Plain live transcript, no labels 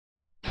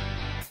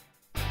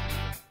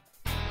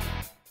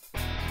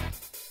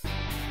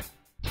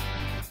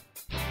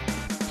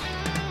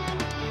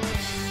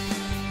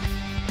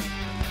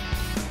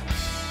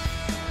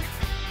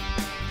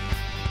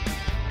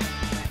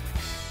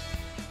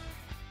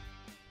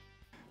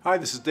Hi,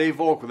 this is Dave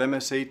Volk with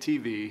MSA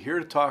TV, here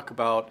to talk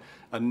about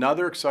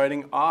another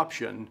exciting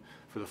option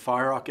for the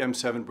FireHawk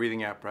M7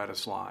 breathing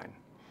apparatus line.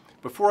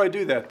 Before I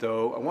do that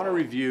though, I want to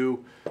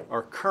review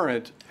our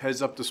current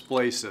heads-up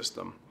display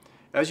system.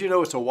 As you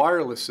know, it's a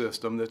wireless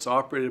system that's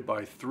operated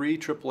by 3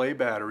 AAA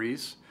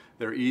batteries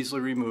that are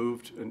easily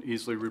removed and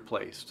easily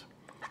replaced.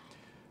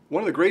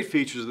 One of the great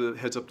features of the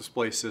heads-up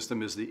display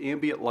system is the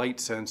ambient light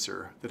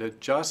sensor that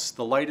adjusts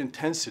the light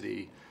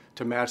intensity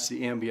to match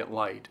the ambient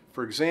light.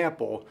 For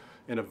example,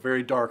 in a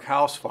very dark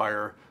house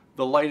fire,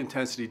 the light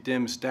intensity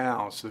dims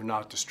down so they're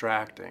not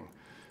distracting.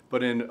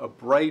 But in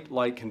bright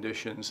light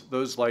conditions,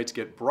 those lights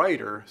get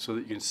brighter so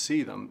that you can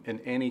see them in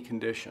any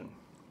condition.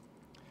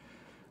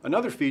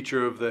 Another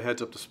feature of the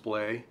heads-up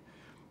display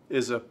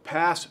is a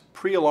pass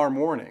pre-alarm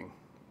warning.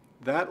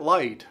 That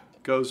light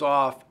goes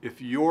off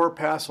if your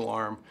pass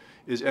alarm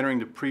is entering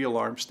the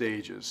pre-alarm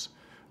stages.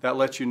 That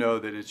lets you know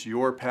that it's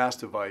your pass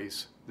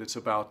device that's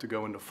about to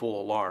go into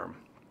full alarm.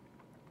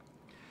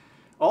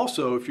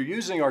 Also, if you're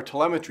using our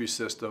telemetry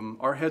system,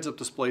 our heads-up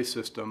display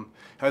system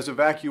has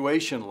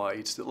evacuation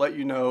lights that let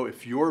you know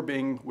if you're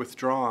being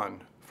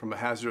withdrawn from a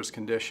hazardous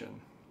condition.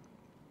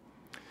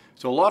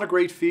 So a lot of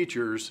great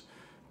features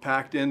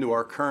packed into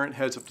our current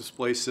heads-up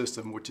display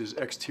system, which is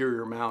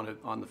exterior mounted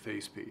on the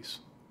facepiece.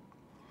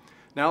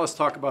 Now let's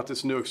talk about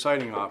this new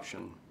exciting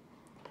option,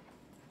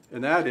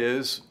 and that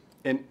is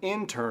an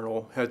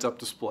internal heads-up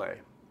display.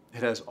 It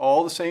has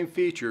all the same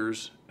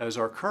features as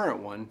our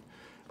current one,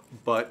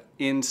 but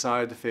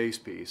inside the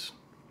facepiece.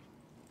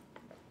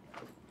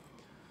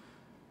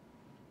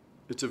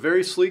 It's a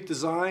very sleek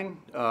design,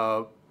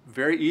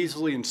 very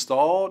easily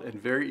installed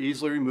and very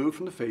easily removed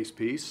from the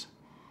facepiece.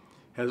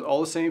 Has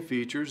all the same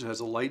features. It has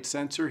a light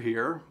sensor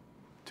here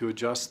to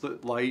adjust the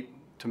light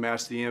to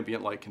match the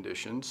ambient light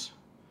conditions.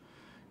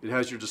 It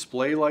has your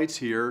display lights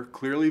here,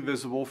 clearly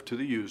visible to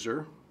the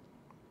user.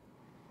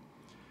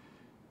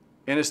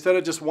 And instead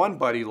of just one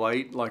buddy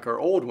light like our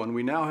old one,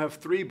 we now have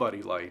 3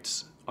 buddy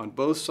lights on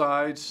both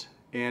sides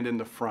and in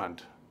the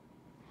front.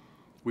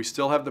 We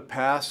still have the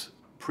pass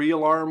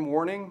pre-alarm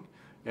warning,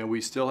 and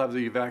we still have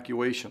the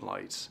evacuation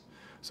lights.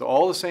 So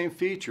all the same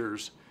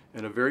features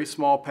in a very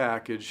small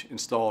package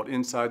installed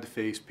inside the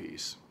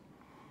facepiece.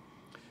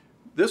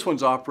 This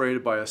one's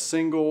operated by a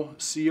single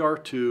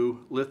CR2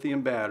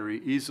 lithium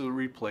battery, easily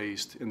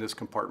replaced in this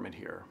compartment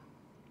here.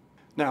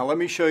 Now let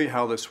me show you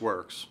how this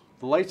works.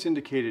 The lights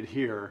indicated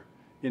here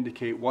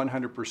indicate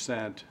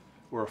 100%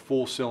 or a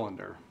full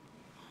cylinder.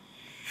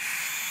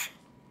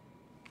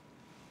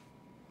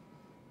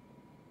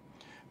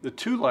 The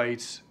 2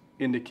 lights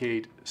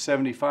indicate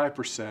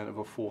 75% of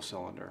a full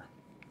cylinder.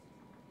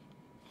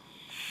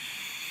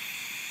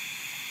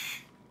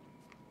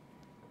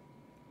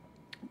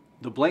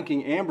 The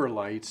blinking amber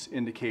lights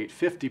indicate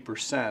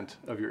 50%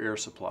 of your air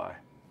supply.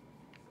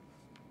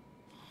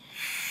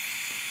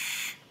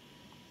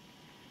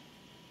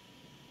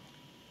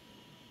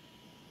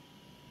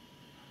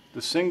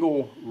 The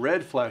single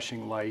red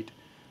flashing light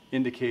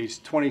indicates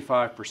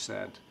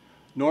 25%.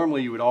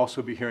 Normally you would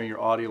also be hearing your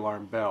audio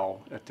alarm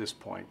bell at this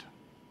point.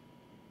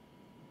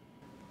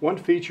 One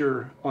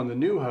feature on the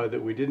new HUD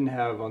that we didn't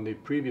have on the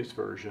previous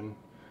version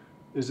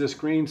is this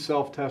green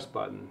self-test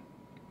button.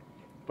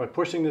 By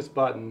pushing this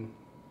button,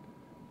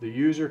 the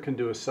user can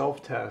do a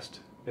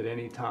self-test at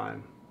any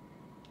time.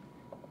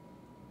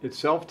 It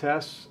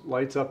self-tests,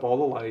 lights up all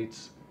the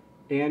lights,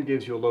 and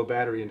gives you a low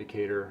battery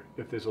indicator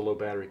if there's a low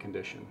battery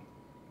condition.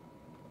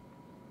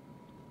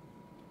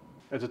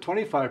 At the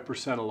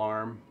 25%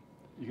 alarm,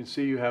 you can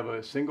see you have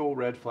a single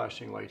red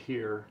flashing light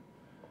here,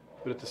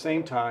 but at the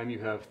same time you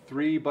have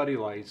 3 buddy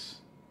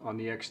lights on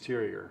the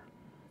exterior.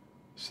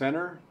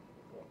 Center,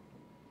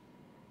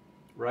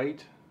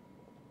 right,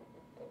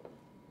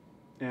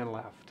 and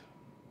left.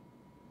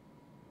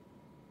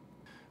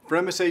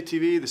 For MSA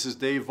TV, this is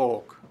Dave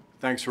Volk.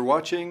 Thanks for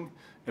watching,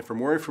 and for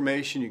more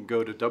information you can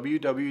go to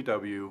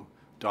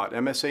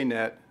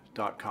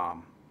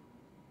www.msanet.com.